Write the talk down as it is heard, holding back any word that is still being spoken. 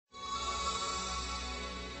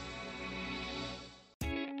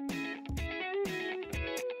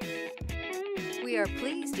We are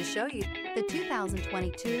pleased to show you the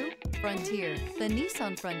 2022 Frontier. The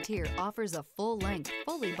Nissan Frontier offers a full-length,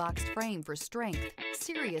 fully boxed frame for strength,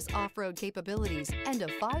 serious off-road capabilities, and a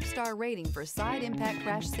 5-star rating for side impact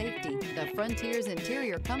crash safety. The Frontier's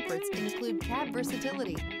interior comforts include cab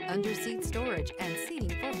versatility, under-seat storage, and seating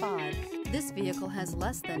for 5. This vehicle has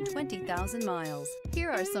less than 20,000 miles. Here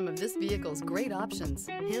are some of this vehicle's great options: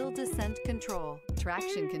 hill descent control,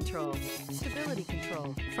 traction control, stability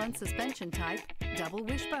control, front suspension type, double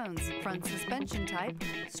wishbones, front suspension type,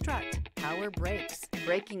 strut, power brakes,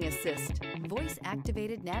 braking assist, voice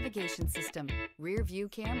activated navigation system, rear view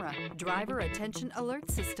camera, driver attention alert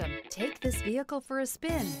system. Take this vehicle for a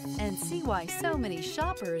spin and see why so many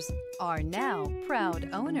shoppers are now proud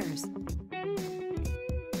owners.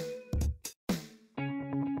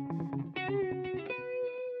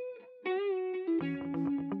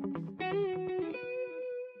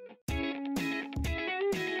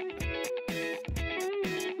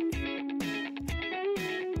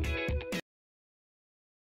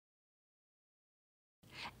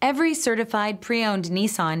 Every certified pre-owned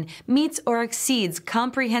Nissan meets or exceeds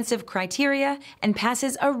comprehensive criteria and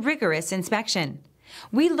passes a rigorous inspection.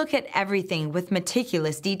 We look at everything with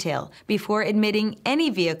meticulous detail before admitting any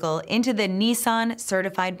vehicle into the Nissan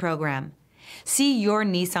Certified program. See your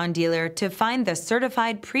Nissan dealer to find the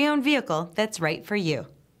certified pre-owned vehicle that's right for you.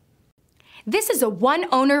 This is a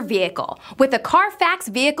one-owner vehicle with a Carfax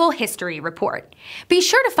Vehicle History Report. Be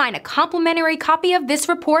sure to find a complimentary copy of this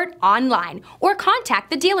report online or contact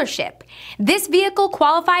the dealership. This vehicle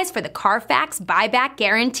qualifies for the Carfax Buyback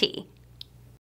Guarantee.